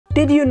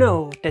Did you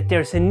know that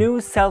there's a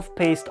new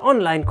self-paced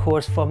online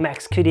course for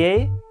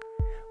MAXQDA?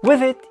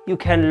 With it, you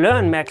can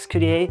learn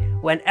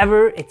MAXQDA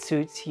whenever it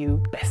suits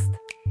you best.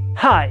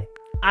 Hi,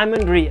 I'm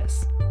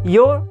Andreas,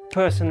 your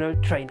personal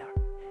trainer.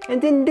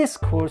 And in this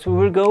course we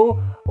will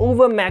go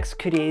over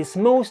MAXQDA's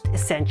most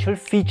essential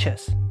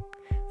features.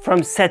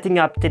 From setting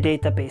up the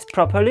database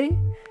properly,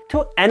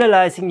 to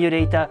analyzing your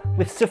data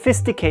with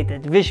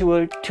sophisticated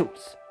visual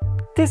tools.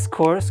 This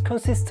course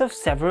consists of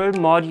several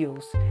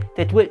modules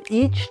that will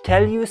each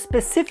tell you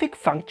specific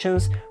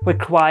functions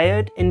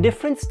required in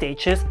different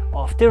stages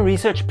of the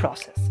research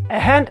process. A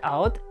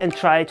handout and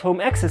try-at-home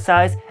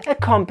exercise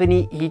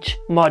accompany each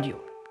module.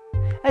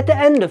 At the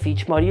end of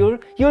each module,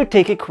 you'll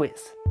take a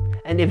quiz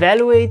and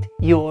evaluate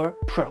your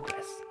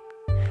progress.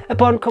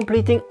 Upon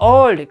completing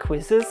all the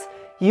quizzes,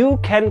 you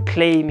can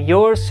claim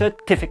your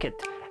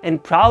certificate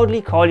and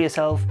proudly call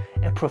yourself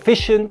a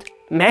proficient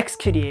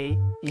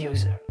MAXQDA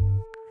user.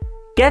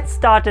 Get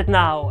started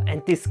now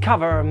and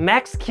discover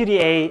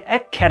MAXQDA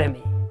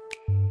Academy.